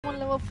on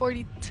level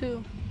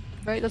 42.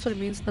 Right? That's what it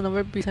means, the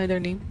number beside their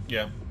name.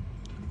 Yeah.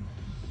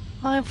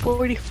 I'm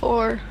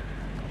 44.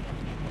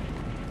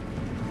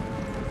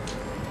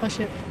 Oh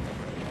shit.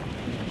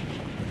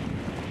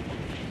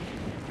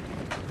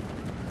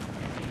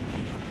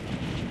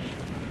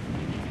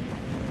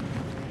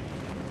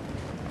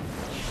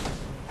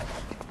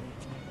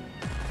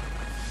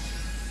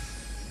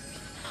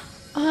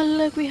 Oh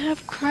look, we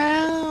have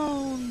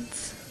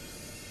crowns.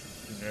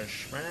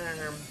 Yes,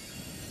 ma'am.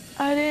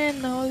 I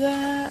didn't know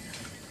that.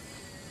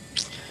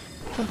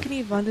 Fucking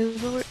Ivan,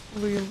 this is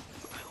where you...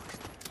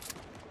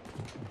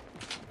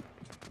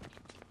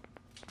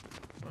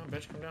 Oh,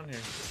 bitch, come down here.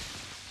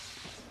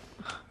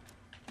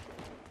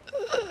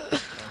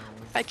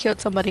 I killed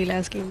somebody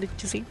last game, did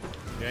you see?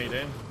 Yeah, you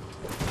did.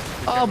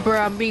 Oh, bro,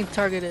 I'm being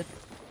targeted.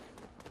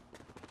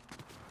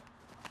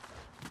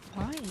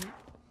 Why?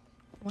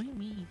 Why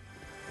me?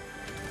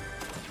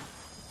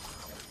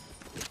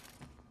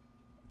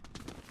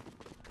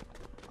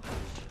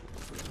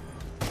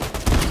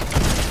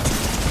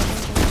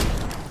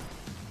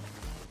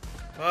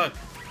 Fuck.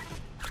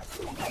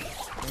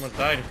 Almost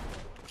died.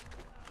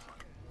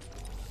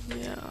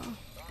 Yeah,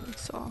 I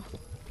saw.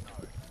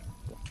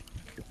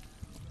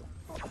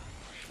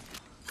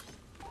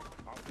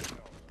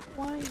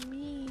 Why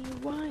me?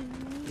 Why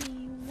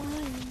me?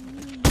 Why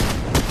me?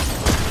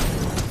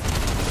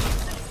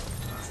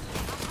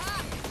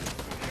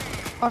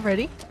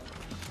 Already?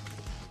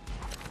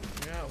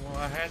 Yeah, well,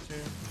 I had to.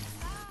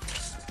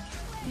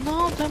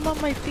 No, time about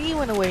my thingy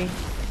went away.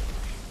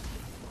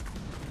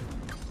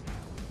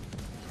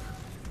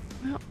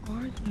 Where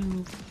are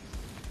you?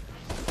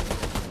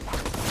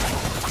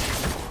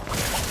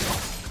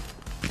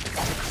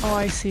 Oh,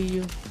 I see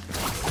you.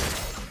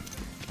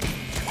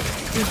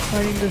 You're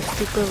fighting the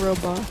stupid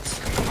robots.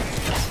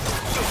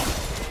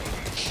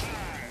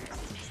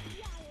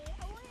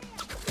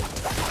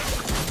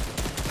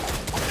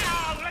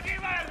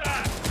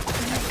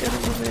 Get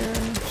over there.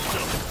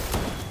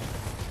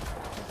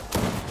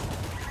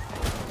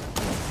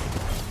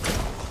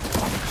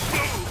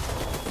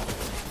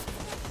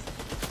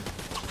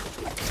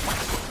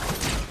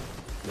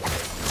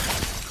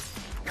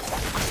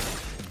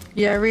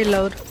 Yeah,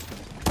 reload.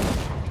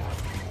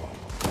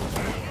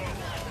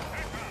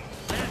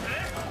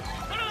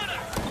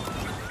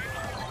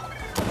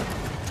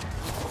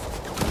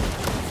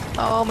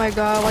 Oh my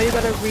god, why you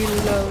gotta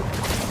reload?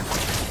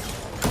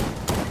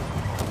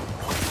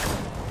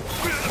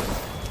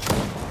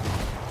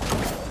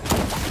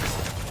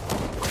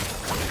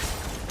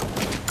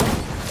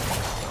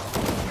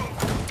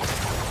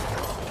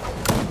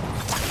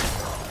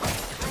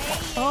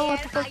 Oh,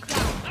 what the fuck?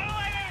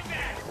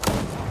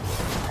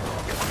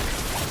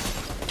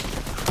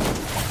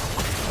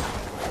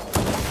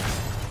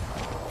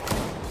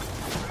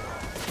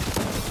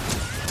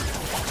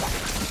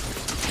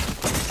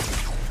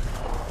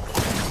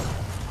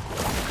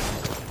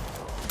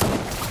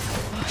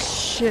 Oh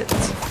shit.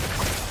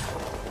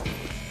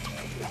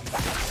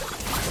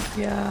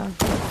 Yeah.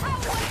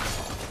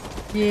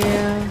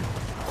 Yeah.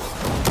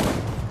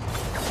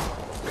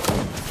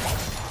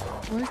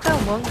 Where's that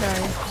one guy?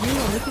 You,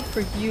 I'm looking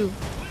for you.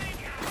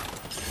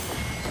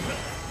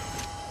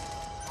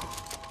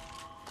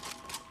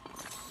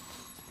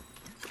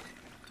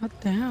 God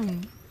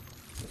damn.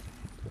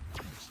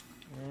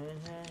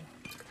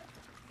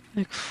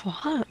 Like,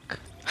 fuck.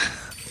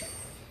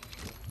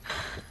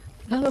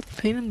 That's a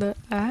pain in the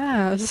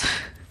ass.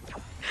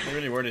 They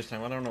really were this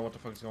time. I don't know what the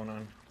fuck's going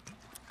on.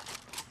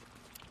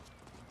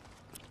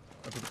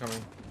 Are people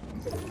coming?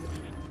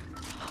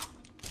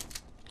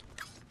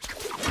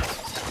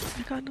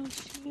 I got no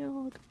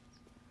shield.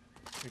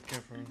 Be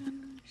careful. I got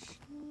no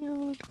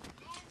shield.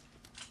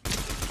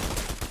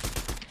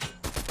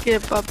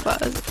 Get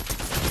papas.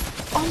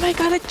 Oh my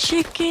god, a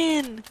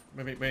chicken!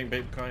 Wait,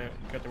 babe, quiet.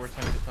 You got the worst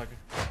time to get talking.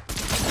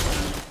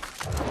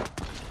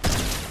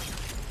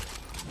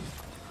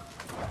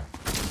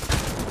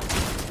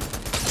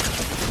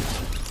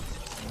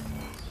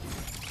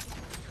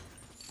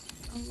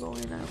 I'm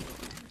going out.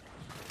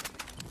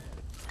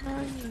 Where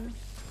are you?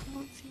 I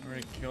don't see I you.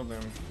 already killed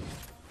them.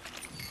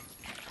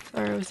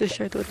 Sorry, I was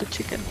distracted with the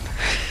chicken.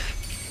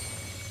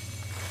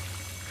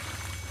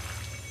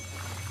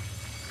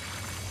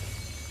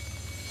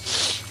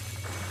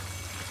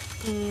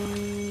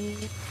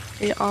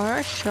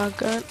 AR,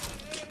 shotgun.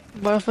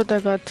 What if I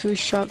got three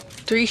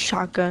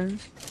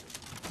shotguns?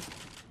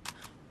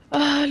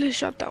 Let's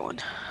drop that one.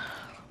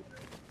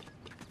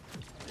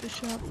 Let's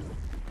drop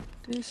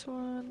this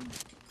one.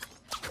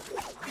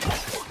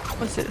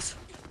 What's this?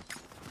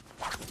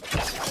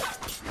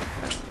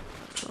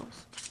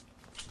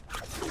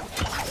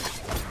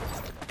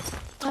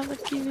 I'ma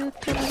give you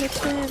 10 out of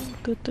 10.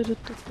 Oh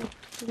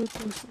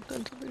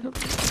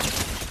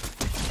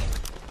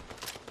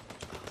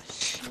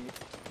shit.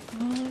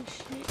 Oh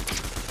shit.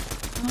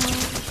 Oh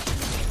shit.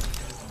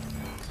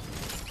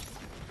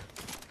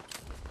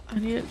 I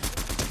need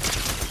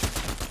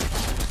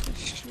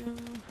shoe.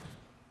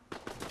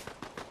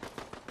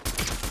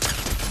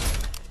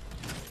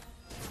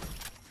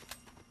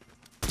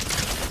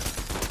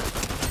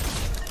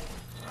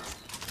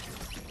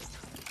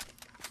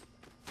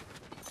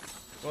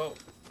 Well,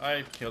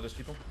 I killed these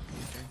people.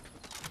 Okay.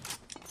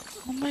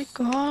 Oh my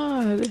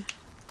god.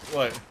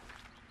 What?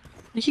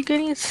 I keep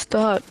getting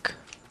stuck.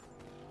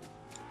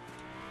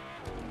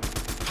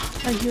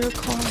 I hear a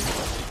car.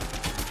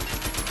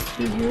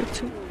 You hear it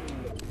too?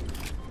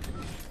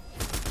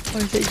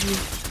 Or is it you?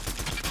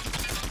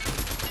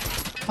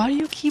 Why do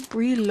you keep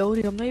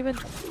reloading? I'm not even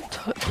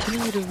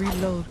telling you to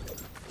reload.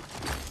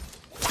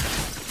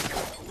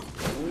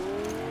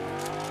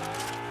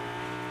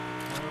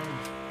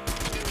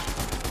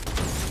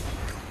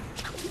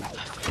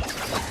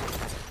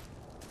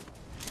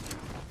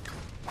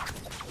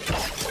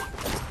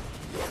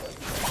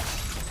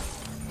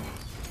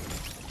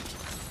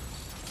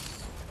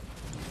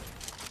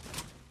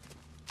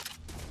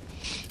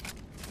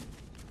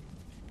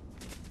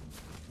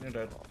 You're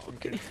dead.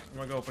 Okay. I'm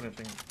gonna go open a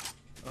thing.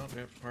 Oh,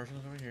 yeah,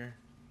 Parsons over here.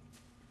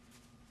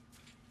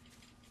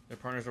 The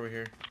partner's over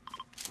here.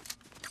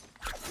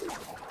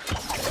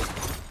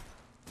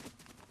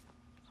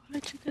 How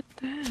did you get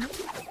that?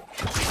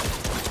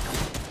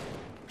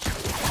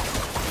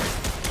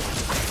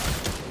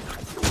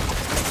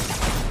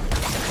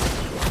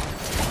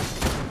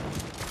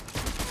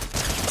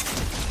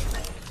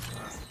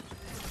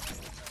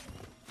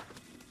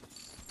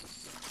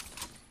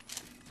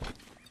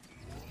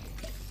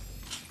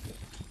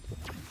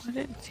 I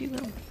didn't see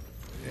them.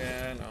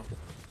 Yeah, no.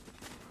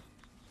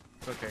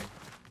 It's okay.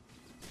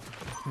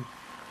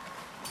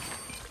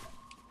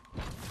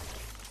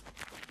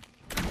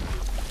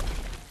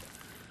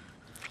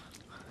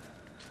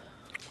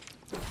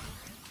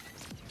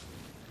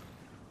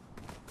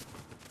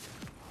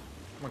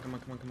 Come on, come on,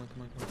 come on, come on,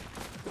 come on, come on.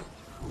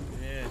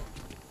 Yeah.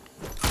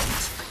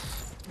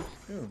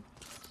 Ooh.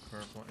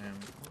 Purple and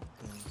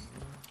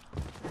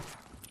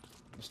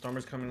the storm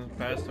is coming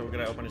fast, so we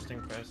gotta open this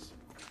thing fast.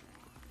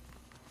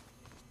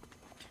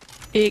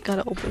 It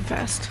gotta open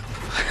fast.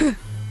 Yeah.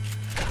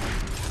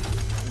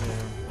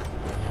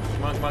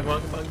 Come on, come on, come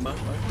on, come on, come on,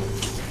 come on.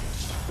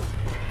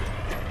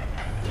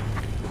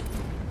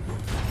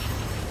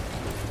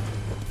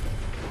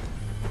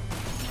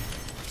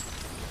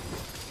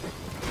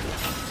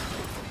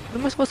 What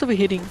am I supposed to be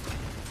hitting?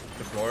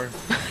 The floor.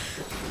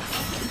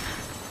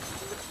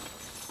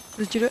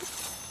 Did you do it?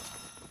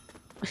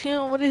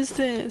 Yeah, what is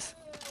this?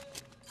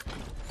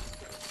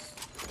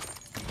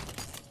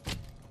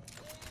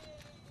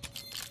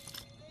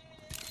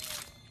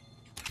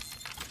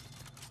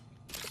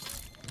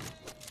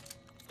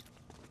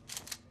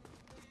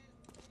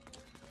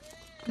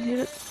 Did you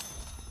do it?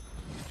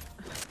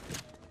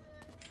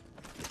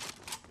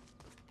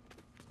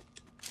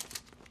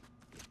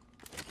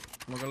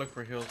 I'm gonna go look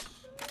for heals.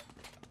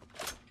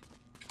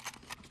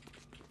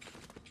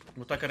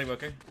 Muta acá arriba,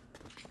 okay?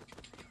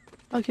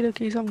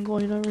 Okay, so I'm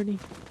going already.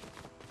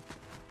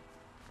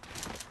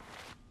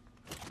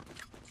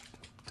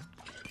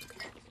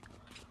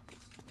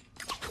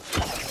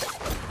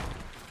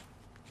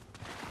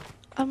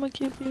 I'ma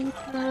give you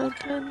 10 out of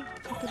 10.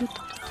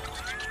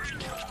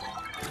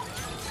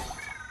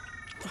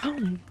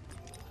 Oh,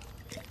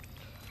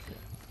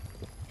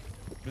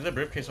 There's a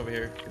briefcase over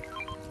here.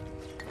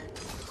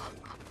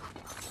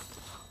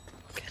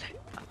 get it.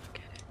 I'ma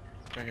get it.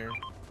 Right here.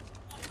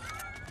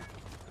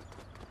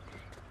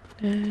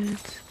 Let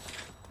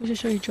me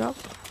just show you drop.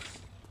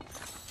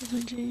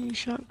 SMG,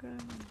 shotgun.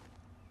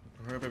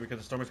 Hurry up, because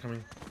the storm is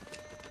coming.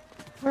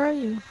 Where are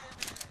you?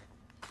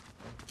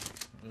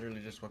 I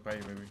literally just walked by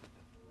you, baby.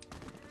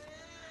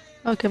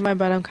 Okay, my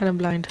bad. I'm kind of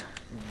blind.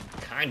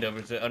 Kind of,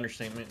 it's an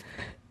understatement.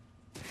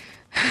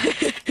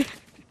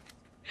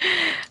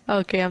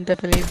 Okay, I'm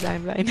definitely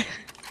blind.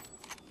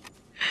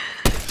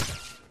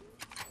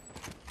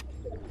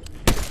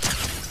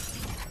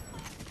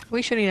 What are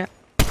you shooting at?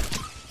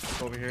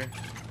 Over here.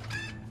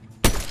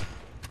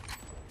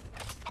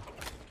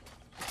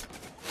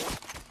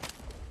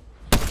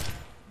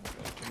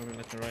 Keep moving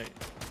left and right.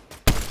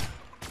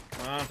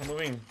 Come on, stop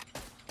moving.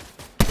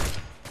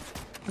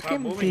 Stop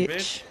Fucking moving,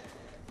 bitch.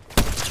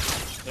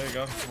 bitch. There you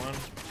go, come on.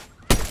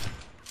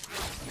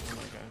 Oh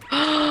my god.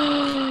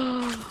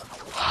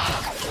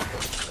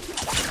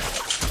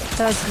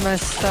 That's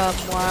messed up.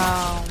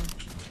 Wow.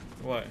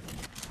 What?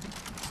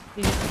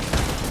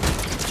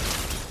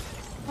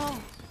 Oh.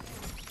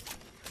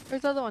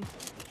 Where's the other one?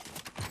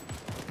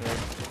 There.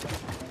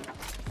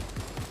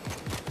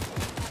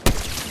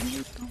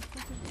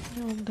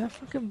 No, I'm that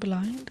fucking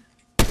blind.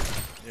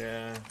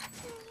 Yeah.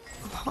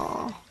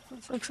 Oh,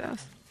 that sucks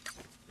ass.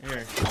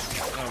 Here.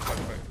 Oh, fuck.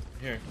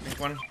 Here, drink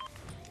one.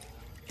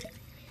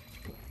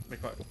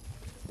 Make what?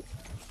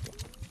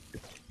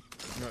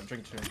 No,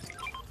 drink two.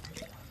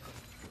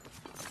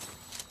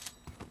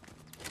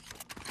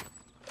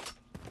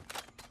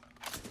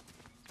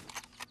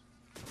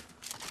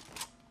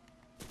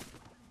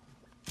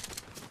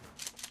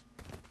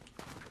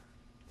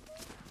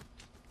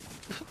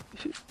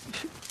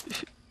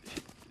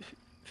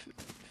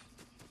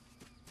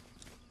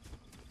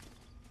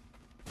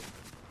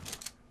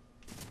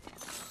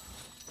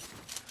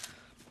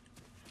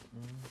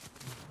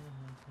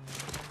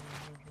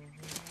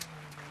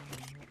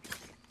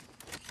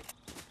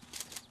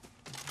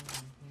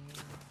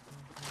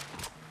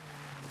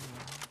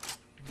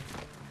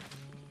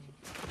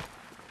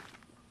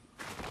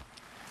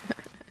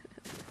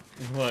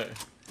 What?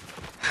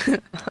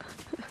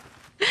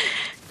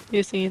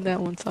 You're singing that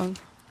one song.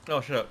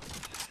 No, shut up.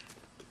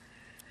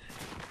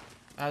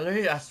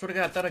 I swear to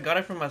God, I thought I got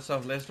it for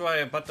myself. That's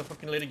why I bought the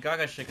fucking Lady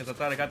Gaga shit, because I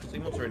thought I got those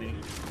emotes already.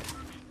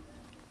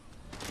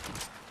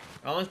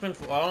 I only spent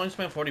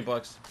 $40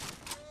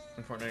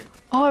 in Fortnite.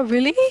 Oh,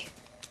 really?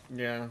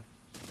 Yeah,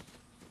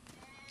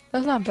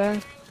 That's not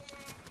bad.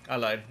 I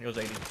lied. It was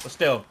 80, but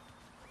still.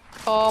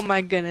 Oh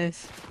my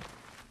goodness.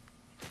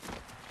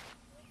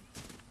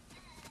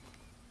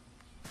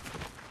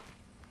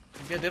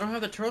 Yeah, they don't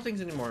have the turtle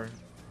things anymore.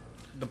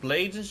 The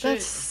blades and shit.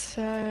 That's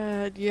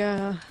sad.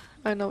 Yeah,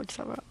 I know what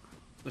you're talking about.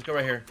 Let's go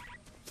right here.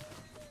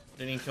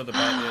 They didn't kill the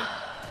bat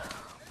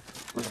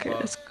yet. Okay, boss.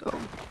 let's go.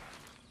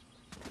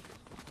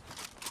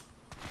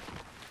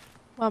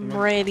 I'm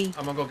ready.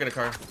 I'm gonna go get a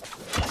car.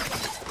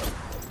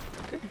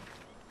 Okay.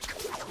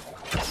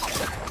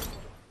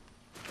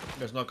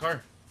 There's no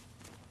car.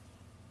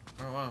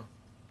 Oh wow.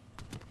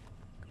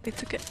 They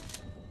took it.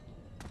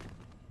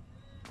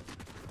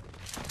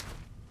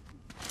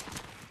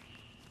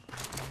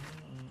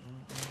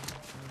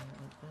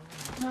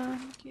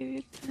 Give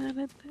you 10 out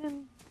of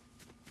 10.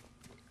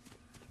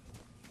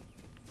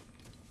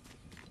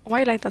 Why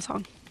you like that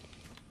song?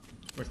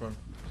 Which one?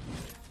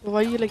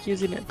 Why you like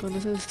using it when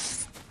this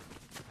is?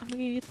 I'm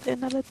gonna give you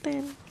 10 out of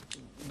 10.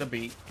 The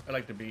beat. I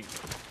like the beat.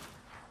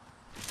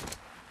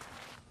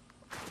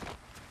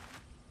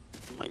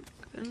 Oh my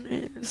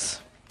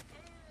goodness.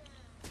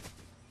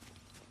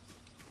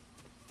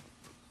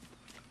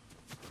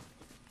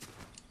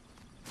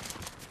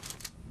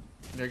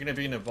 They're gonna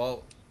be in the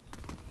vault.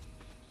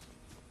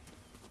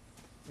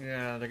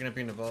 Yeah, they're gonna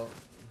be in the vault.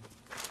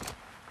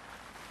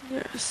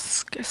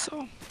 Yes, guess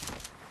so.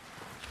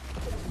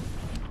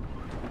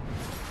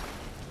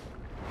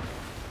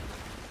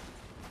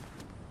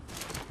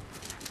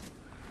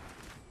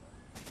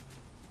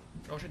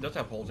 Oh, she does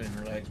have holes in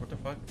her legs. What the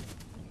fuck?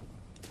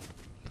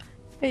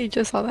 Hey, you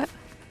just saw that?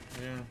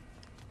 Yeah.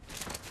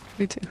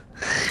 Me too.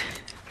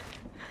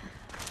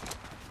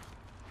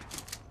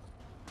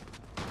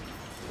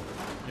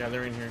 Yeah,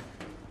 they're in here.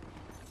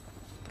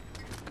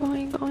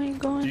 Going.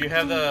 Do you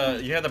have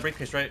the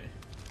briefcase, right?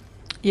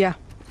 Yeah.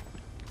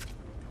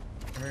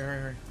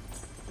 Hurry.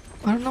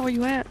 I don't know where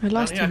you at. I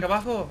lost Down you. here,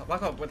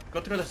 abajo.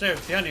 Go through the stairs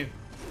behind you.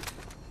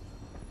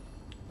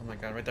 Oh my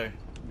god, right there.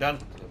 Down,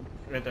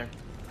 right there.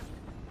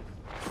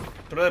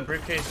 Throw the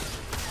briefcase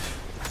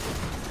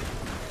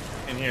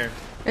in here.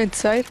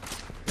 Inside?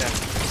 Yeah.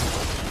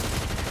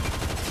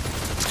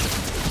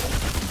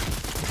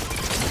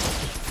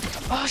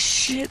 Oh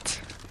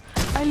shit!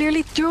 I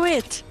literally threw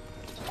it!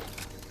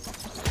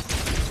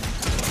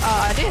 Oh,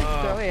 I didn't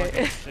throw it.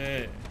 Fucking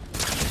shit.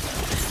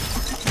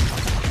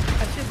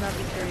 I should not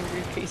be throwing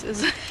briefcases.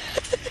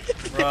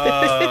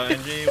 Bruh,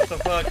 NG, what the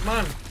fuck? Come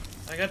on.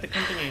 I got the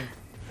company.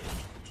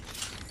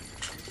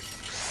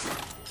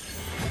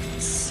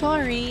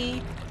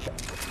 Sorry.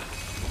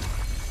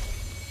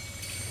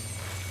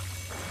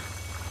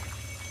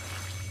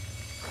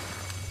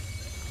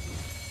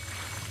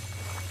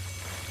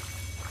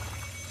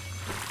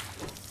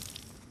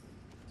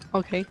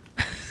 Okay.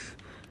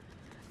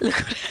 Look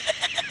what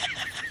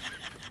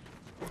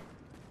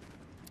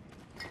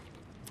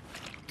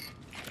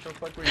What the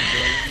fuck were you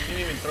doing? You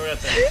didn't even throw it at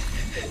them.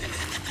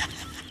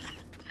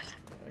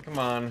 Come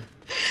on.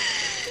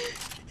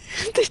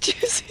 did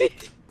you see?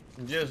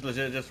 Just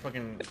legit, just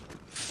fucking.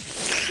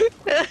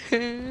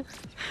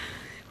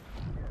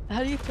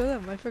 How do you throw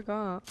them? I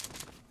forgot.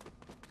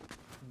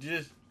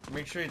 Just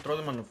make sure you throw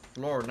them on the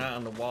floor, not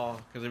on the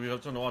wall. Because if you throw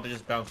them on the wall, they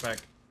just bounce back.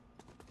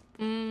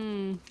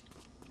 Mmm.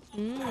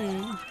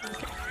 Mmm.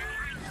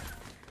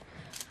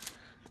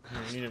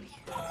 Here, you need it.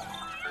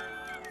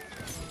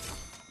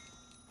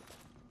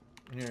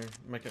 Here,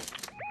 make it.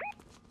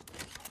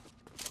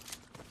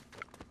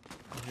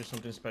 You're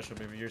something special,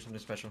 baby. You're something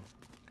special.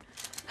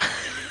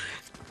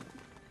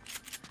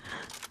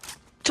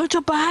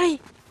 Jojo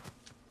body!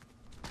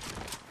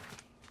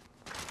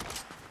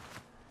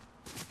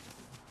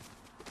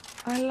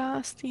 I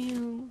lost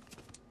you.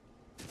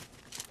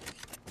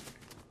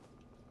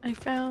 I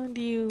found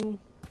you.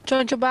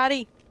 Jojo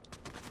body!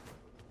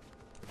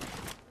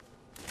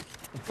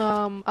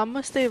 I'm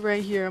gonna stay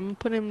right here. I'm gonna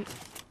put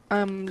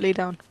him, lay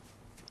down.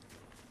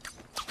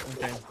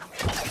 Okay.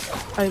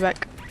 I'll be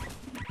back.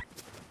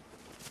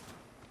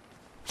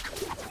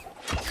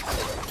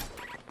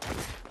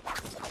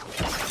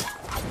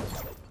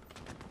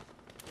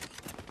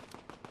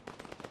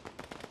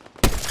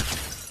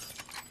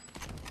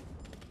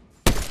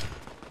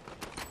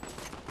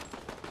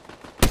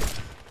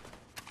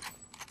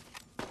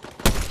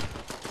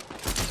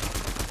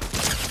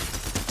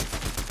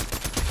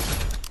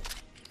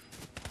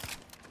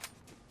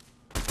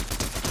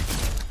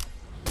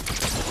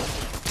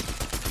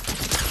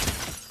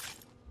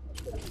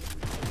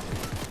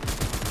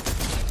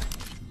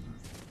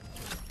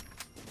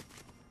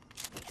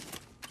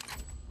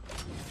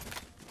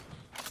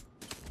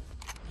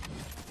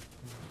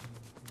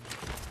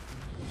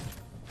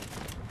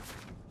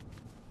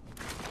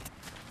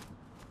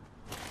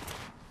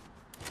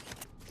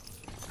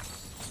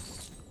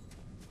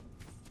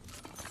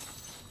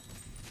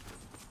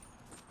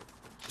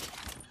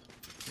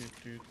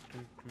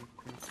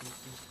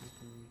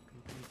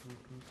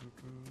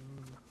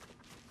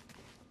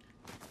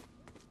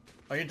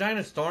 Are you dying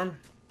to storm?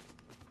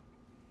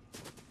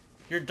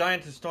 You're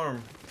dying to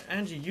storm.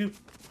 Angie, you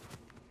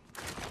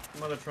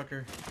mother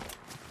trucker.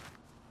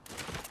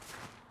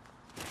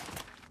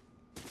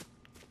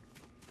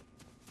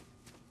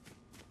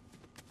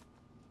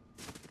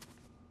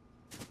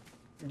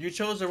 You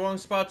chose the wrong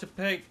spot to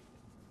pick.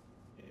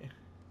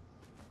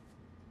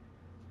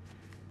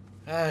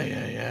 Ay,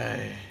 ay,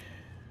 ay.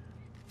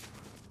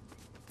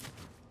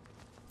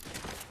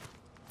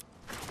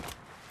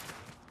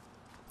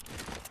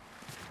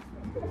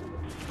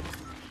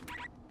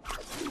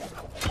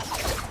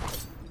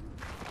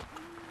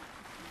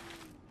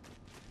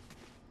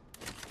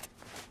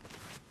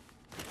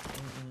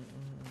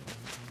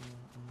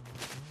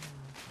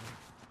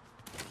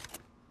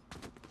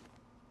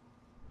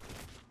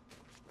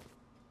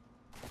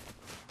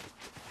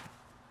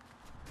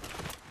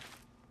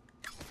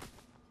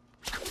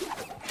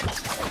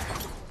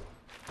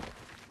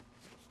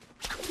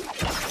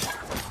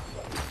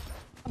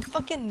 I'm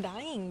fucking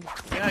dying.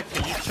 Yeah,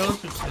 'cause you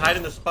chose to hide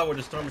in the spot where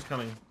the storm is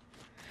coming.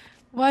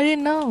 Why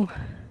didn't know?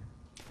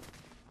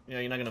 Yeah,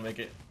 you're not gonna make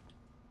it.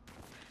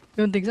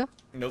 You don't think so?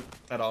 Nope,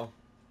 at all.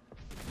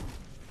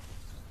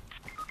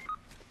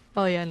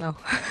 Oh yeah, no.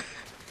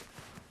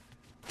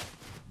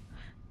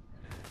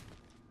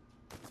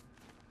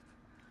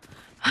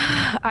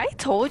 I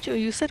told you.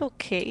 You said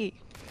okay.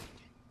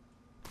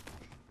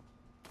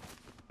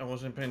 I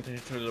wasn't paying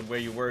attention to the way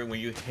you were when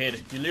you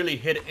hid. You literally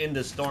hid in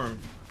the storm.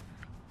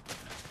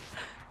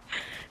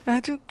 I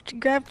had to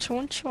grab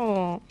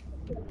Choncho.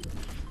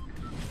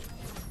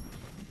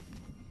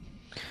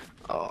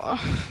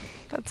 Oh,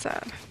 that's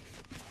sad.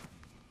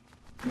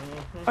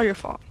 Oh, your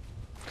fault.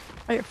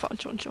 Oh, your fault,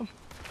 Choncho.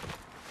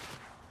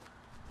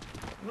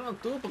 No,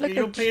 dude, because Look you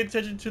don't at pay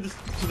attention to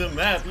the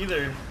map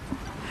either.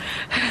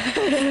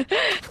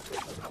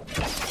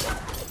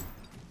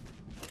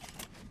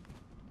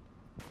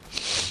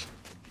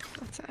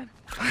 That's sad.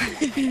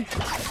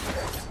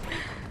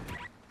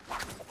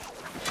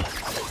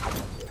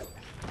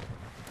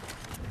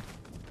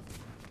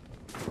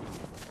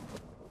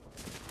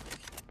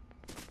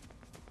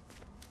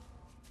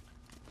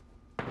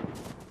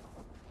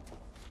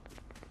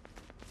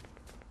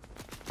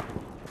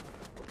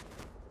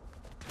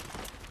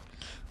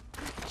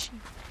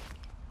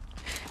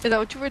 Is that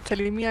what you were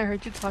telling me? I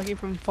heard you talking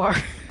from far.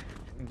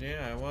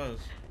 Yeah, I was.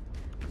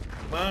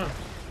 Wow.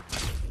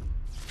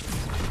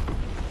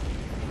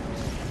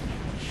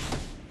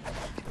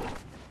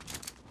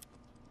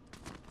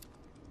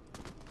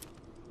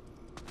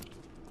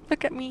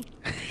 Look at me.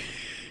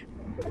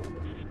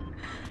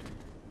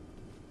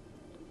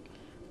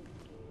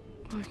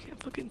 Oh, I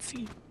can't fucking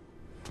see.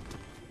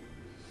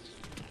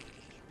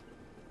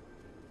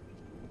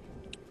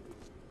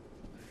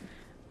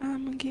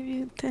 I'm gonna give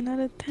you 10 out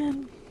of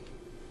 10.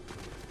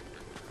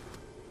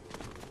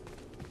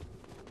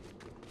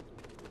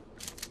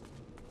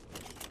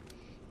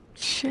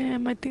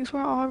 Shit, my things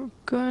were all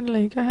good.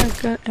 Like, I had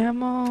good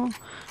ammo.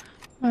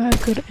 I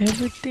had good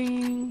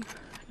everything.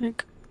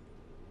 Like,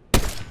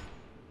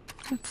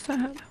 that's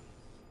sad.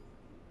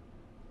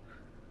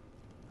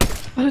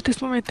 Oh, look,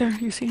 this one right there.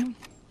 You see him?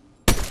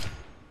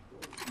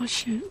 Oh,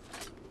 shit.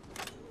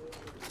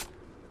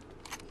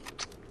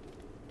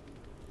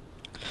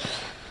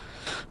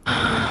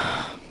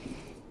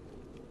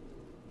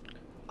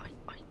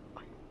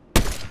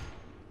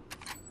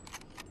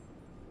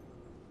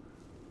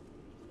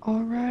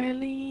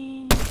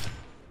 O'Reilly.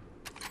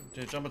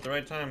 Did you jump at the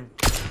right time?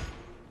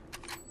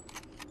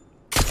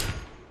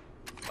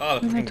 Oh,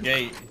 the fucking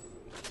gate.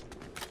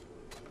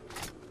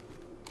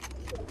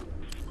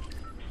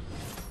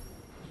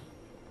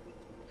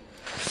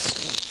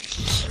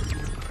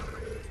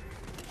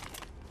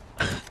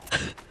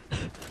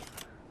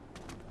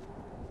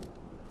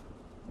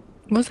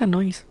 What's that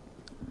noise?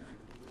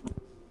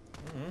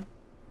 Mm-hmm.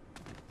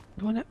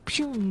 You wanna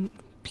pew?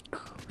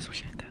 Some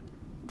shit like that.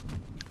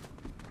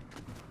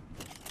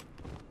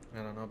 I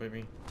don't know,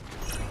 baby.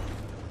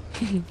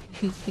 I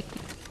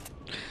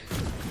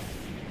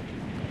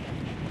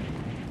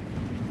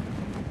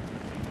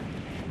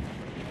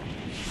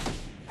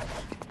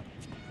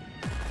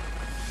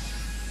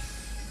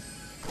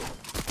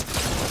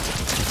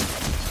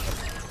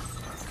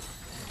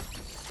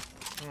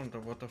don't know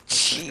what the fuck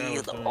this guy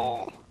was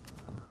doing.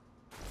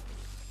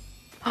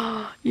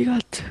 You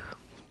got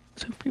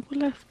two people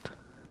left.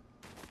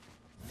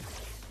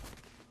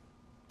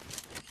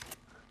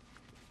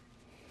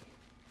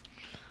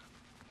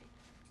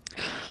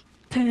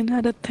 Ten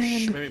out of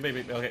 10.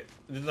 Baby, okay.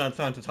 This is not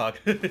time to talk.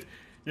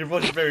 Your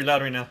voice is very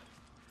loud right now.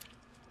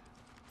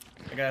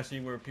 I gotta see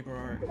where people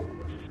are.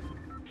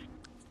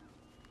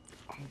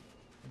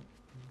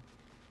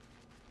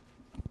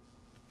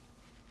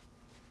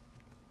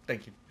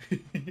 Thank you.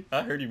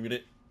 I heard you mute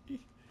it.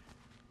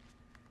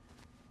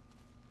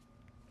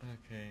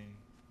 Okay.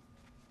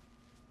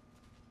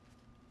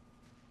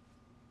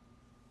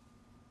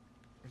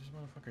 Where these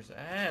motherfuckers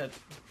at?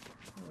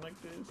 I don't like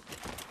this.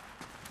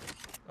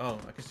 Oh,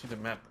 I can see the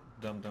map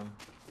Dumb dumb.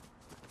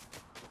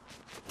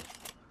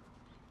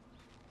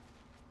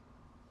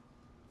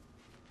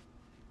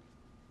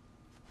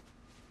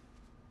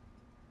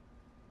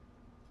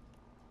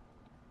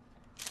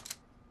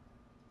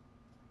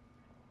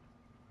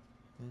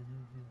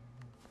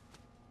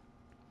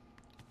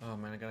 Oh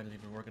man, I gotta leave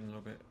it working a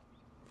little bit.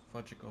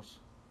 Fudgicles.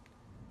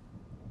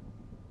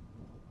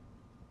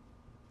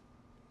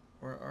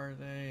 Where are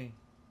they?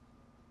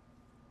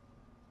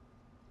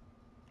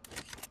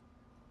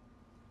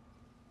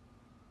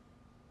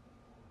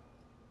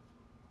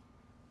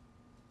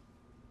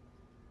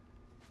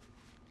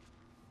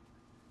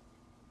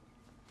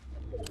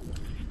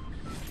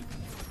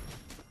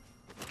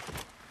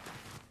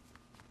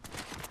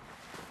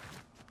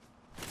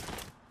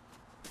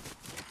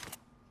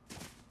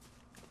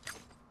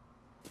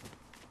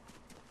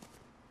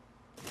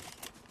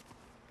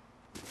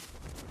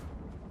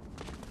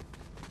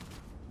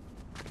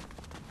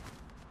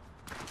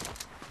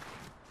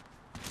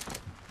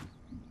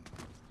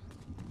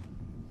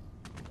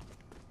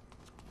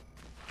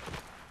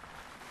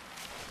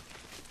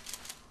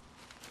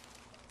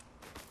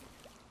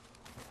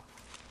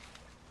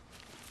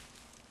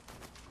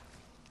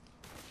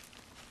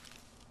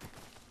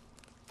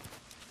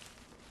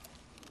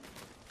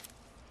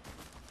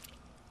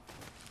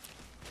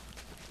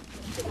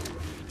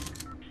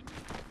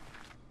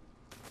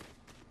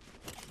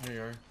 There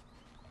you are.